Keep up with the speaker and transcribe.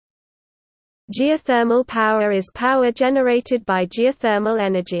Geothermal power is power generated by geothermal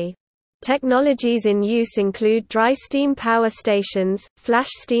energy. Technologies in use include dry steam power stations,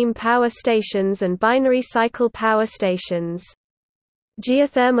 flash steam power stations and binary cycle power stations.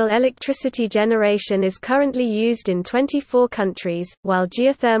 Geothermal electricity generation is currently used in 24 countries, while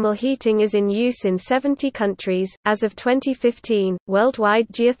geothermal heating is in use in 70 countries. As of 2015, worldwide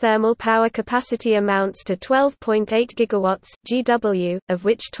geothermal power capacity amounts to 12.8 gigawatts (GW), of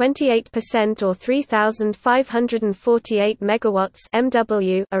which 28% or 3,548 megawatts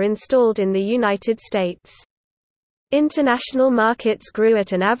 (MW) are installed in the United States. International markets grew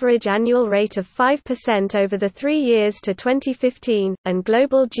at an average annual rate of 5% over the 3 years to 2015, and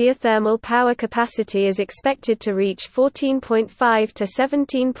global geothermal power capacity is expected to reach 14.5 to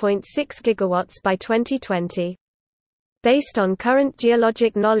 17.6 gigawatts by 2020. Based on current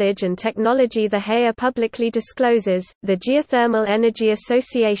geologic knowledge and technology the HEA publicly discloses, the Geothermal Energy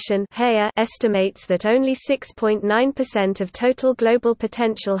Association estimates that only 6.9% of total global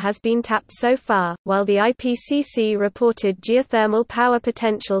potential has been tapped so far, while the IPCC reported geothermal power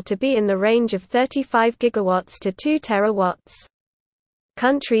potential to be in the range of 35 gigawatts to 2 terawatts.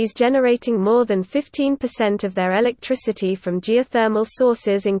 Countries generating more than 15% of their electricity from geothermal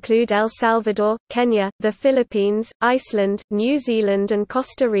sources include El Salvador, Kenya, the Philippines, Iceland, New Zealand and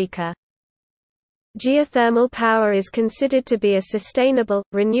Costa Rica. Geothermal power is considered to be a sustainable,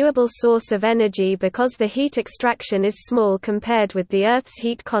 renewable source of energy because the heat extraction is small compared with the Earth's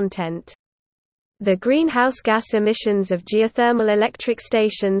heat content. The greenhouse gas emissions of geothermal electric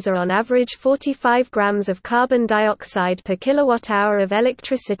stations are on average 45 grams of carbon dioxide per kilowatt-hour of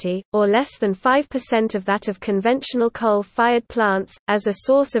electricity, or less than 5% of that of conventional coal-fired plants. As a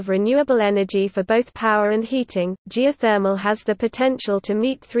source of renewable energy for both power and heating, geothermal has the potential to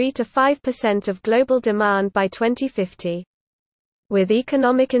meet 3 to 5% of global demand by 2050. With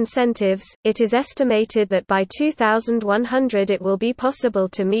economic incentives, it is estimated that by 2100 it will be possible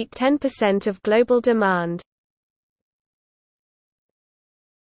to meet 10% of global demand.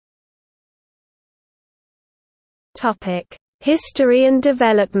 History and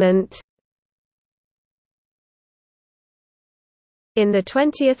development. In the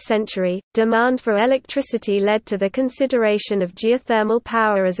 20th century, demand for electricity led to the consideration of geothermal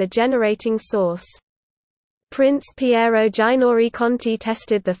power as a generating source. Prince Piero Ginori Conti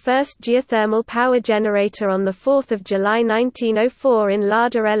tested the first geothermal power generator on 4 July 1904 in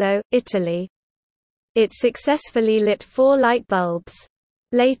Larderello, Italy. It successfully lit 4 light bulbs.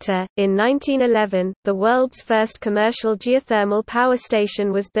 Later, in 1911, the world's first commercial geothermal power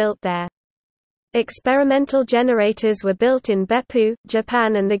station was built there. Experimental generators were built in Beppu,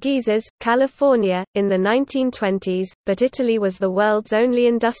 Japan and the Geysers, California, in the 1920s, but Italy was the world's only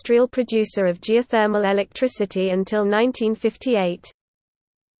industrial producer of geothermal electricity until 1958.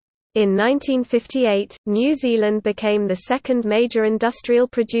 In 1958, New Zealand became the second major industrial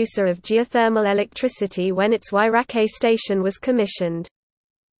producer of geothermal electricity when its Wairake station was commissioned.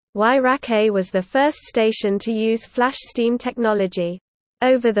 Wairake was the first station to use flash steam technology.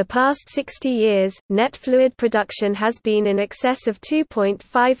 Over the past 60 years, net fluid production has been in excess of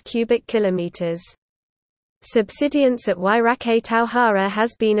 2.5 cubic kilometers. Subsidence at Wairake Tauhara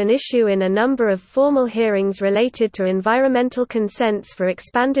has been an issue in a number of formal hearings related to environmental consents for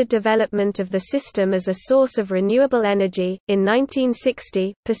expanded development of the system as a source of renewable energy. In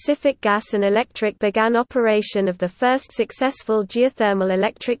 1960, Pacific Gas and Electric began operation of the first successful geothermal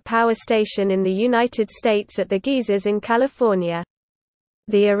electric power station in the United States at the Geysers in California.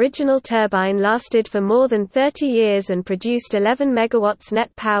 The original turbine lasted for more than 30 years and produced 11 megawatts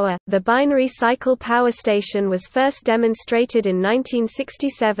net power. The binary cycle power station was first demonstrated in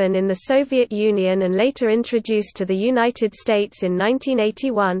 1967 in the Soviet Union and later introduced to the United States in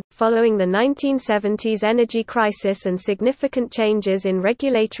 1981, following the 1970s energy crisis and significant changes in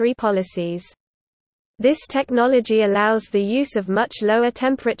regulatory policies. This technology allows the use of much lower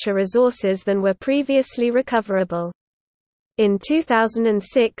temperature resources than were previously recoverable. In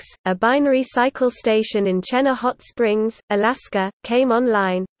 2006, a binary cycle station in Chena Hot Springs, Alaska, came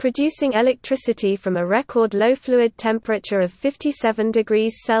online, producing electricity from a record low fluid temperature of 57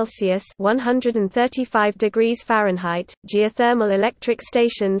 degrees Celsius (135 degrees Fahrenheit). Geothermal electric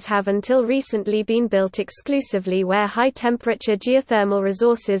stations have until recently been built exclusively where high-temperature geothermal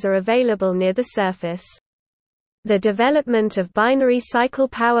resources are available near the surface. The development of binary cycle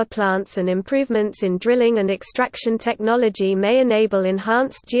power plants and improvements in drilling and extraction technology may enable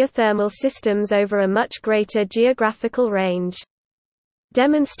enhanced geothermal systems over a much greater geographical range.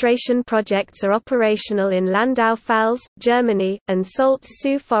 Demonstration projects are operational in Landau-Pfalz, Germany, and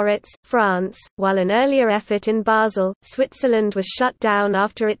Saultz-sous-Forêts, France, while an earlier effort in Basel, Switzerland was shut down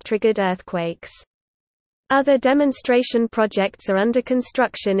after it triggered earthquakes. Other demonstration projects are under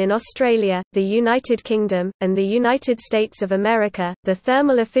construction in Australia, the United Kingdom, and the United States of America. The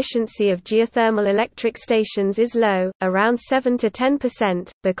thermal efficiency of geothermal electric stations is low, around 7 to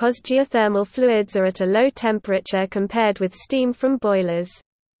 10%, because geothermal fluids are at a low temperature compared with steam from boilers.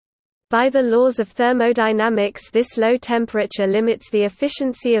 By the laws of thermodynamics, this low temperature limits the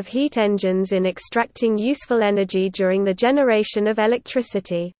efficiency of heat engines in extracting useful energy during the generation of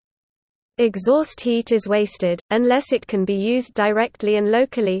electricity. Exhaust heat is wasted, unless it can be used directly and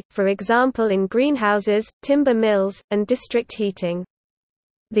locally, for example in greenhouses, timber mills, and district heating.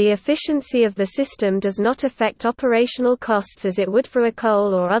 The efficiency of the system does not affect operational costs as it would for a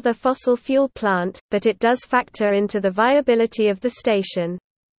coal or other fossil fuel plant, but it does factor into the viability of the station.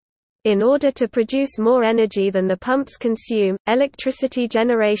 In order to produce more energy than the pumps consume, electricity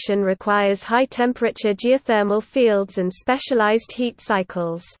generation requires high-temperature geothermal fields and specialized heat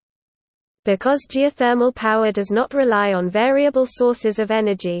cycles. Because geothermal power does not rely on variable sources of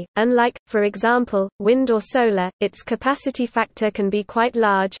energy, unlike, for example, wind or solar, its capacity factor can be quite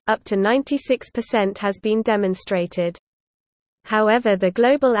large, up to 96% has been demonstrated. However, the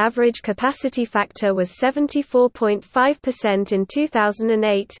global average capacity factor was 74.5% in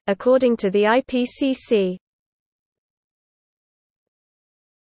 2008, according to the IPCC.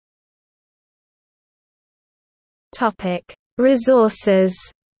 Resources.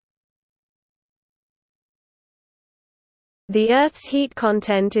 The Earth's heat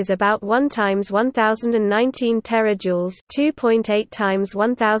content is about 1 × 1019 terajoules, 2.8 ×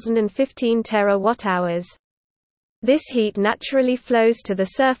 1015 terawatt-hours. This heat naturally flows to the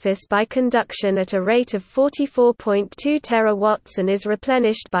surface by conduction at a rate of 44.2 terawatts and is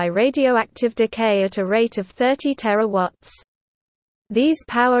replenished by radioactive decay at a rate of 30 terawatts. These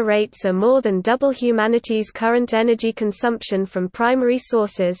power rates are more than double humanity's current energy consumption from primary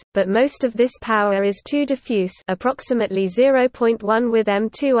sources, but most of this power is too diffuse, approximately 0.1 with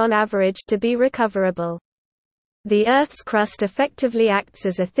M2 on average, to be recoverable. The Earth's crust effectively acts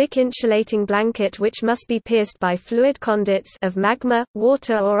as a thick insulating blanket which must be pierced by fluid conduits of magma,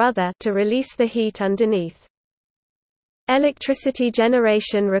 water or other to release the heat underneath. Electricity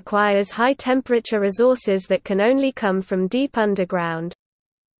generation requires high-temperature resources that can only come from deep underground.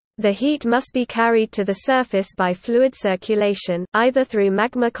 The heat must be carried to the surface by fluid circulation, either through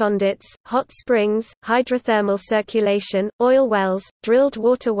magma conduits, hot springs, hydrothermal circulation, oil wells, drilled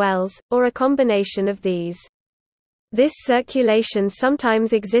water wells, or a combination of these. This circulation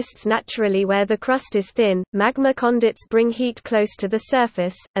sometimes exists naturally where the crust is thin. Magma conduits bring heat close to the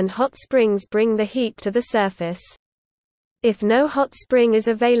surface, and hot springs bring the heat to the surface. If no hot spring is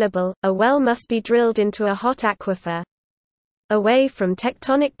available, a well must be drilled into a hot aquifer. Away from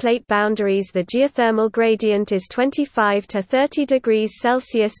tectonic plate boundaries, the geothermal gradient is 25 to 30 degrees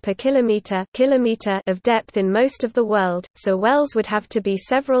Celsius per kilometer of depth in most of the world, so wells would have to be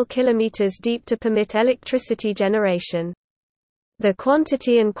several kilometers deep to permit electricity generation. The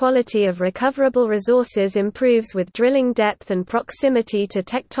quantity and quality of recoverable resources improves with drilling depth and proximity to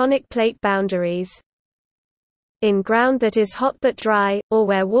tectonic plate boundaries. In ground that is hot but dry, or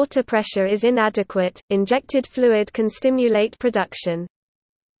where water pressure is inadequate, injected fluid can stimulate production.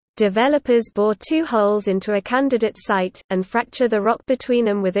 Developers bore 2 holes into a candidate site, and fracture the rock between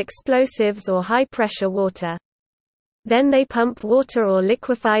them with explosives or high-pressure water. Then they pump water or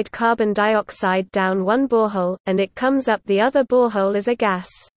liquefied carbon dioxide down one borehole, and it comes up the other borehole as a gas.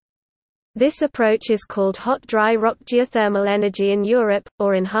 This approach is called hot dry rock geothermal energy in Europe,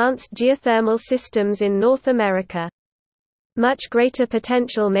 or enhanced geothermal systems in North America. Much greater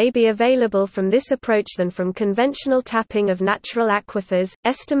potential may be available from this approach than from conventional tapping of natural aquifers.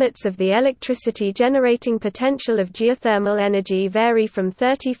 Estimates of the electricity generating potential of geothermal energy vary from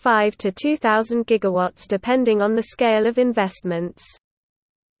 35 to 2,000 gigawatts depending on the scale of investments.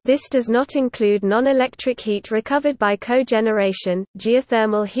 This does not include non-electric heat recovered by cogeneration,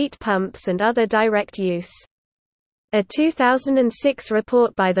 geothermal heat pumps and other direct use. A 2006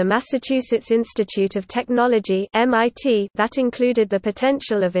 report by the Massachusetts Institute of Technology (MIT) that included the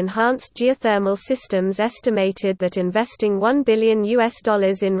potential of enhanced geothermal systems estimated that investing $1 billion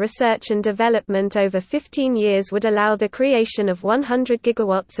in research and development over 15 years would allow the creation of 100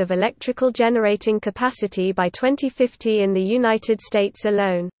 gigawatts of electrical generating capacity by 2050 in the United States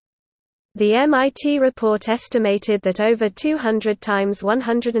alone. The MIT report estimated that over 200 times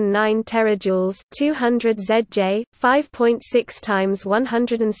 109 terajoules, 200 Zj, 5.6 times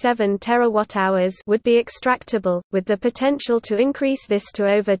 107 terawatt-hours would be extractable, with the potential to increase this to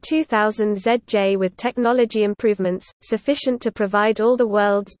over 2000 Zj with technology improvements sufficient to provide all the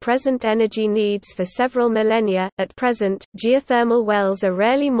world's present energy needs for several millennia. At present, geothermal wells are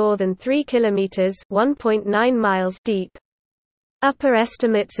rarely more than 3 kilometers (1.9 miles) deep. Upper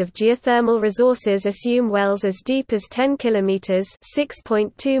estimates of geothermal resources assume wells as deep as 10 kilometers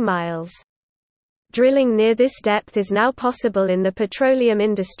 (6.2 miles). Drilling near this depth is now possible in the petroleum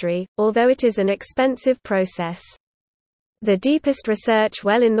industry, although it is an expensive process. The deepest research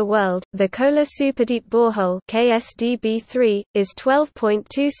well in the world, the Kola Superdeep Borehole (KSDB3), is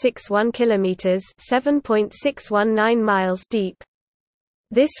 12.261 kilometers (7.619 miles) deep.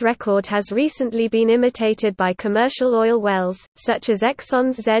 This record has recently been imitated by commercial oil wells, such as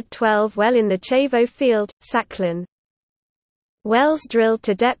Exxon's Z12 well in the Chavo field, Sakhalin. Wells drilled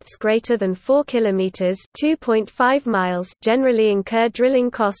to depths greater than 4 kilometers (2.5 miles) generally incur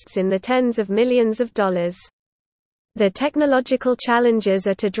drilling costs in the tens of millions of dollars. The technological challenges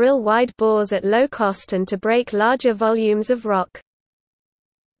are to drill wide bores at low cost and to break larger volumes of rock.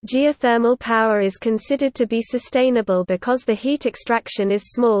 Geothermal power is considered to be sustainable because the heat extraction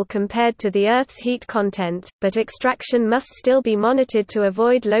is small compared to the Earth's heat content, but extraction must still be monitored to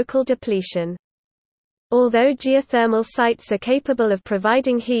avoid local depletion. Although geothermal sites are capable of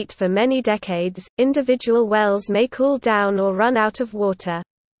providing heat for many decades, individual wells may cool down or run out of water.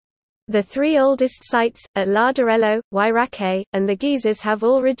 The three oldest sites, at Lardorello, Wairake, and the geysers have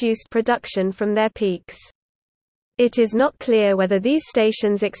all reduced production from their peaks. It is not clear whether these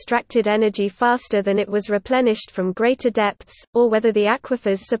stations extracted energy faster than it was replenished from greater depths, or whether the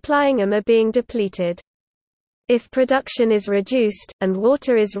aquifers supplying them are being depleted. If production is reduced, and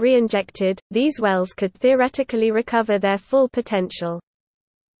water is re-injected, these wells could theoretically recover their full potential.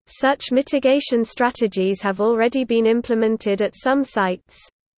 Such mitigation strategies have already been implemented at some sites.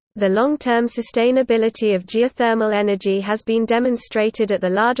 The long-term sustainability of geothermal energy has been demonstrated at the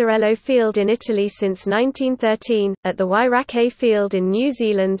Lardorello field in Italy since 1913, at the Wairake field in New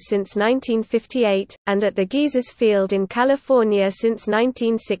Zealand since 1958, and at the Geysers field in California since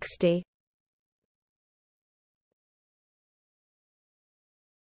 1960.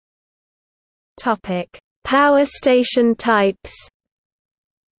 Power station types.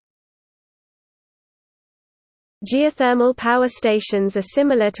 Geothermal power stations are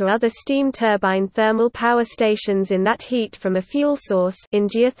similar to other steam turbine thermal power stations in that heat from a fuel source, in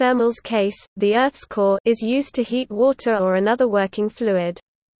geothermal's case, the Earth's core, is used to heat water or another working fluid.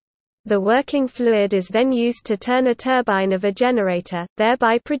 The working fluid is then used to turn a turbine of a generator,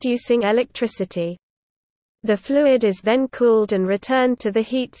 thereby producing electricity. The fluid is then cooled and returned to the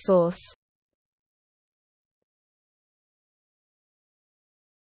heat source.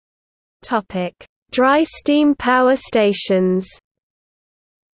 Dry steam power stations.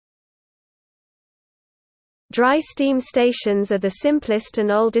 Dry steam stations are the simplest and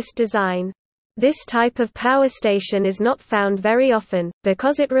oldest design. This type of power station is not found very often,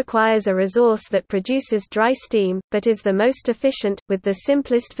 because it requires a resource that produces dry steam, but is the most efficient, with the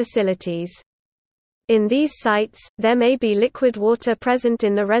simplest facilities. In these sites, there may be liquid water present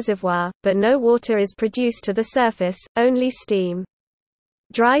in the reservoir, but no water is produced to the surface, only steam.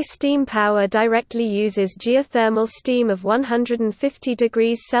 Dry steam power directly uses geothermal steam of 150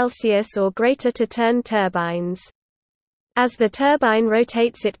 degrees Celsius or greater to turn turbines. As the turbine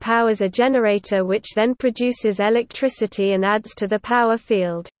rotates, it powers a generator which then produces electricity and adds to the power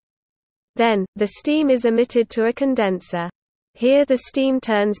field. Then, the steam is emitted to a condenser. Here the steam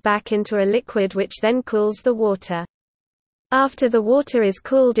turns back into a liquid which then cools the water. After the water is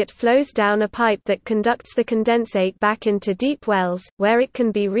cooled, it flows down a pipe that conducts the condensate back into deep wells, where it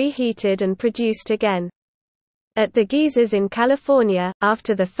can be reheated and produced again. At the geysers in California,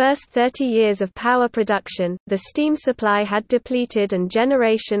 after the first 30 years of power production, the steam supply had depleted and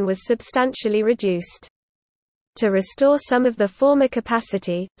generation was substantially reduced. To restore some of the former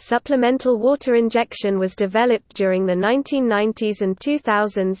capacity, supplemental water injection was developed during the 1990s and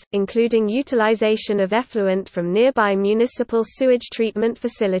 2000s, including utilization of effluent from nearby municipal sewage treatment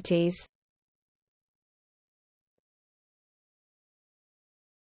facilities.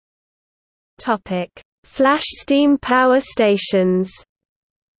 Flash steam power stations.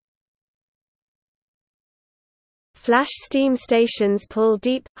 Flash steam stations pull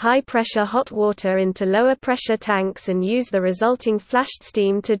deep, high-pressure hot water into lower-pressure tanks and use the resulting flashed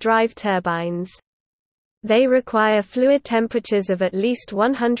steam to drive turbines. They require fluid temperatures of at least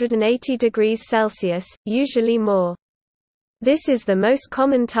 180 degrees Celsius, usually more. This is the most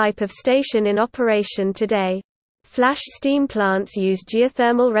common type of station in operation today. Flash steam plants use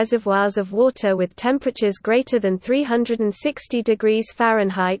geothermal reservoirs of water with temperatures greater than 360 degrees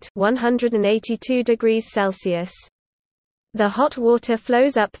Fahrenheit (182 degrees Celsius). The hot water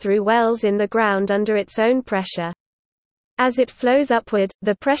flows up through wells in the ground under its own pressure. As it flows upward,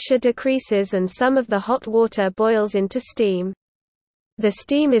 the pressure decreases and some of the hot water boils into steam. The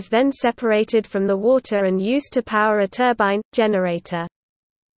steam is then separated from the water and used to power a turbine generator.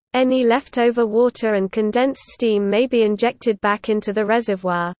 Any leftover water and condensed steam may be injected back into the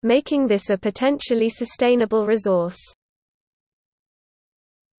reservoir, making this a potentially sustainable resource.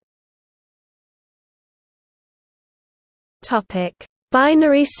 Topic: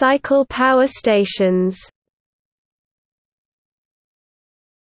 Binary cycle power stations.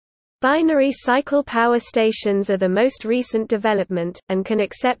 Binary cycle power stations are the most recent development, and can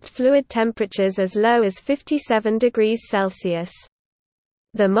accept fluid temperatures as low as 57 degrees Celsius.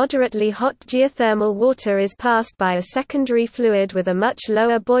 The moderately hot geothermal water is passed by a secondary fluid with a much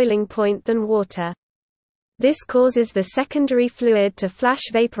lower boiling point than water. This causes the secondary fluid to flash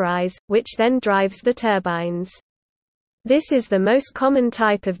vaporize, which then drives the turbines. This is the most common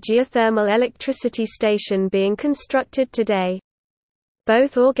type of geothermal electricity station being constructed today.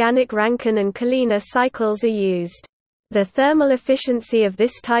 Both organic Rankine and Kalina cycles are used. The thermal efficiency of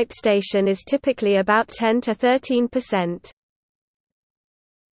this type station is typically about 10 to 13%.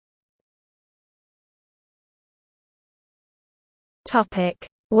 Topic: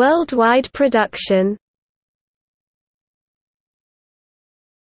 Worldwide production.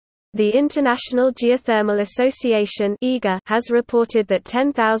 The International Geothermal Association (IGA) has reported that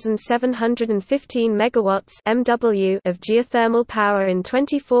 10,715 megawatts (MW) of geothermal power in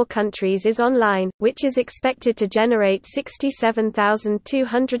 24 countries is online, which is expected to generate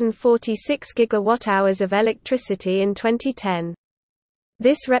 67,246 gigawatt-hours of electricity in 2010.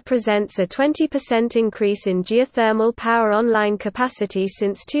 This represents a 20% increase in geothermal power online capacity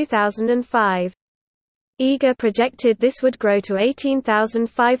since 2005. IGA projected this would grow to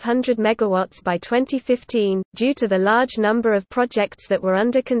 18,500 megawatts by 2015, due to the large number of projects that were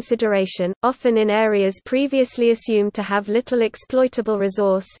under consideration, often in areas previously assumed to have little exploitable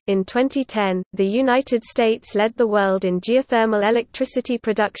resource. In 2010, the United States led the world in geothermal electricity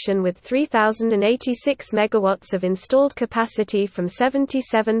production with 3,086 megawatts of installed capacity from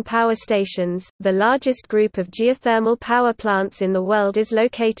 77 power stations. The largest group of geothermal power plants in the world is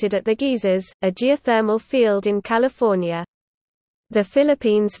located at the Geysers, a geothermal field in California. The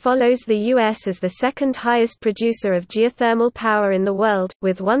Philippines follows the U.S. as the second highest producer of geothermal power in the world,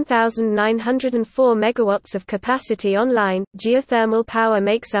 with 1,904 megawatts of capacity online. Geothermal power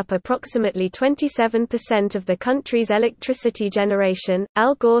makes up approximately 27% of the country's electricity generation.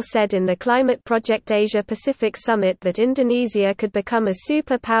 Al Gore said in the Climate Project Asia Pacific Summit that Indonesia could become a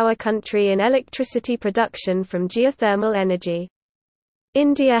superpower country in electricity production from geothermal energy.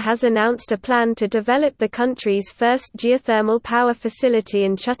 India has announced a plan to develop the country's first geothermal power facility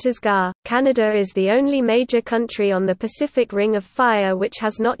in Chhattisgarh. Canada is the only major country on the Pacific Ring of Fire which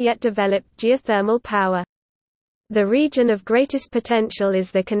has not yet developed geothermal power. The region of greatest potential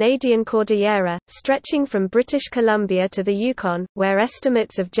is the Canadian Cordillera, stretching from British Columbia to the Yukon, where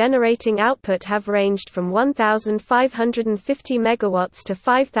estimates of generating output have ranged from 1,550 megawatts to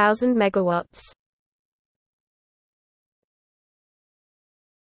 5,000 megawatts.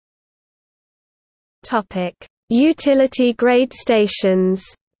 Utility-grade stations.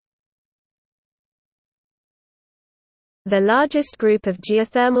 The largest group of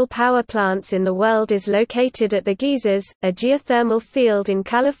geothermal power plants in the world is located at the Geysers, a geothermal field in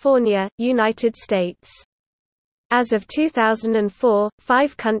California, United States. As of 2004,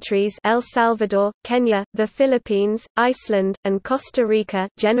 5 countries El Salvador, Kenya, the Philippines, Iceland, and Costa Rica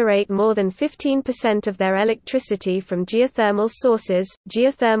generate more than 15% of their electricity from geothermal sources.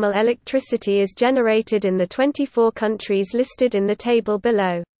 Geothermal electricity is generated in the 24 countries listed in the table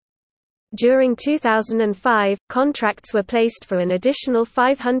below. During 2005, contracts were placed for an additional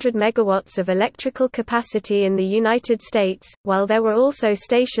 500 megawatts of electrical capacity in the United States, while there were also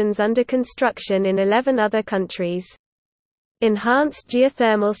stations under construction in 11 other countries. Enhanced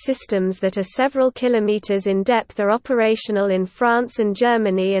geothermal systems that are several kilometers in depth are operational in France and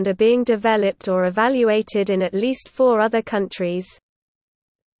Germany and are being developed or evaluated in at least 4 other countries.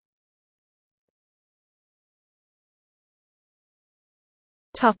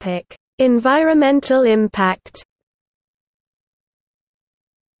 Environmental impact.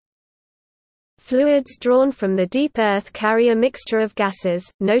 Fluids drawn from the deep earth carry a mixture of gases,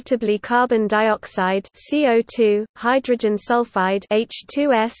 notably carbon dioxide (CO2), hydrogen sulfide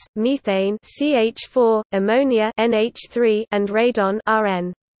 (H2S), methane (CH4), ammonia (NH3), and radon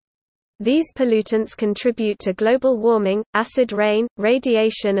 (Rn). These pollutants contribute to global warming, acid rain,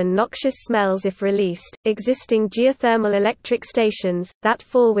 radiation, and noxious smells if released. Existing geothermal electric stations, that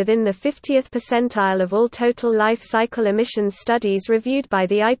fall within the 50th percentile of all total life cycle emissions studies reviewed by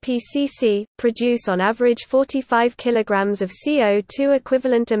the IPCC, produce on average 45 kg of CO2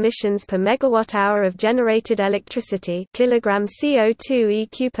 equivalent emissions per megawatt-hour of generated electricity, kilogram CO2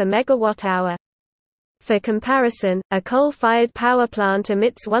 EQ per megawatt-hour. For comparison, a coal-fired power plant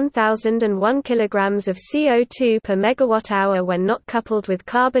emits 1,001 kg of CO2 per megawatt-hour when not coupled with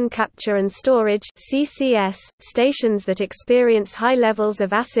carbon capture and storage (CCS). Stations that experience high levels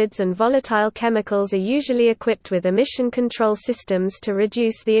of acids and volatile chemicals are usually equipped with emission control systems to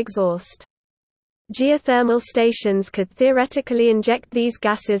reduce the exhaust. Geothermal stations could theoretically inject these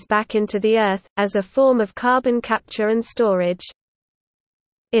gases back into the earth, as a form of carbon capture and storage.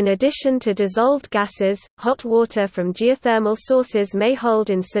 In addition to dissolved gases, hot water from geothermal sources may hold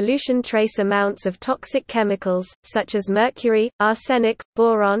in solution trace amounts of toxic chemicals, such as mercury, arsenic,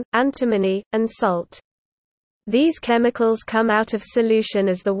 boron, antimony, and salt. These chemicals come out of solution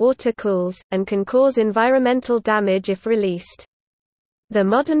as the water cools, and can cause environmental damage if released. The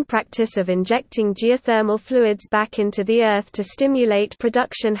modern practice of injecting geothermal fluids back into the earth to stimulate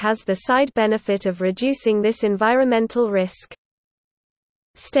production has the side benefit of reducing this environmental risk.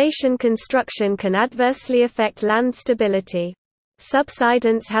 Station construction can adversely affect land stability.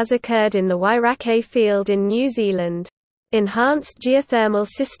 Subsidence has occurred in the Wairakei field in New Zealand. Enhanced geothermal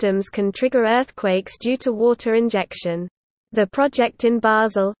systems can trigger earthquakes due to water injection. The project in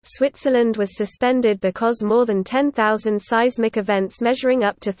Basel, Switzerland was suspended because more than 10,000 seismic events measuring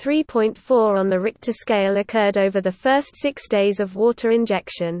up to 3.4 on the Richter scale occurred over the first 6 days of water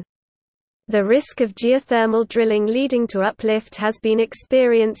injection. The risk of geothermal drilling leading to uplift has been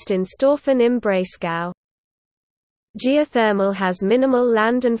experienced in Storfen im Breisgau. Geothermal has minimal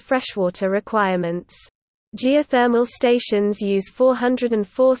land and freshwater requirements. Geothermal stations use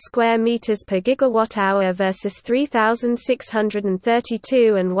 404 square meters per gigawatt-hour versus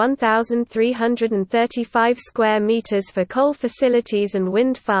 3,632 and 1,335 square meters for coal facilities and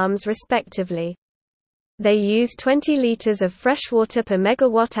wind farms respectively. They use 20 liters of freshwater per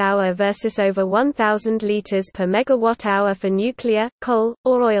megawatt-hour versus over 1,000 liters per megawatt-hour for nuclear, coal,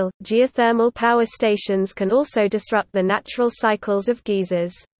 or oil. Geothermal power stations can also disrupt the natural cycles of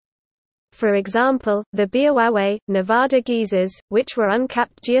geysers. For example, the Biawaway, Nevada geysers, which were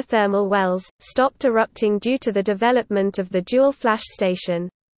uncapped geothermal wells, stopped erupting due to the development of the dual flash station.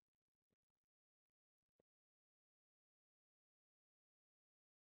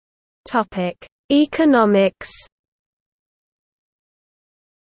 Topic: Economics.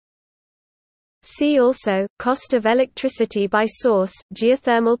 See also, cost of electricity by source.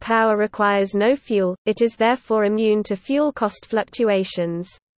 Geothermal power requires no fuel, it is therefore immune to fuel cost fluctuations.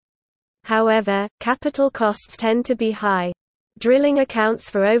 However, capital costs tend to be high. Drilling accounts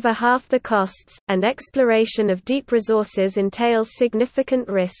for over half the costs, and exploration of deep resources entails significant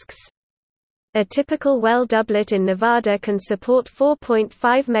risks. A typical well doublet in Nevada can support 4.5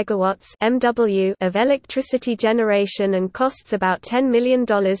 megawatts (MW) of electricity generation and costs about $10 million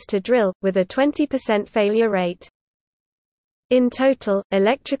to drill, with a 20% failure rate. In total,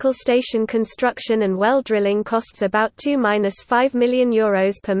 electrical station construction and well drilling costs about €2–5 million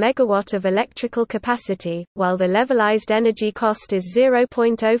per megawatt of electrical capacity, while the levelized energy cost is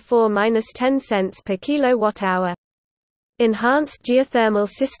 0.04–10 cents per kilowatt-hour. Enhanced geothermal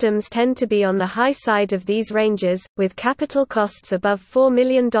systems tend to be on the high side of these ranges, with capital costs above $4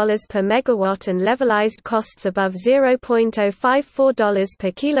 million per megawatt and levelized costs above $0.054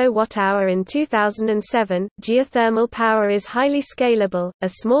 per kilowatt-hour. In 2007, geothermal power is highly scalable. A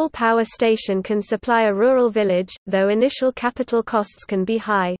small power station can supply a rural village, though initial capital costs can be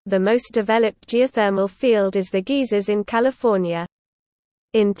high. The most developed geothermal field is the geysers in California.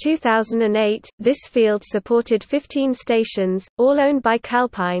 In 2008, this field supported 15 stations, all owned by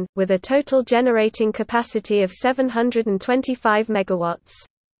Calpine, with a total generating capacity of 725 megawatts.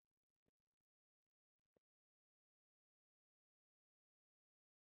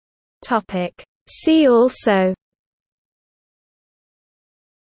 Topic: See also: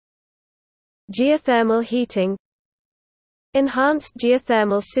 Geothermal heating, Enhanced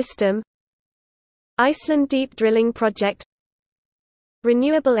geothermal system, Iceland deep drilling project,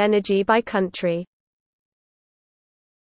 Renewable energy by country.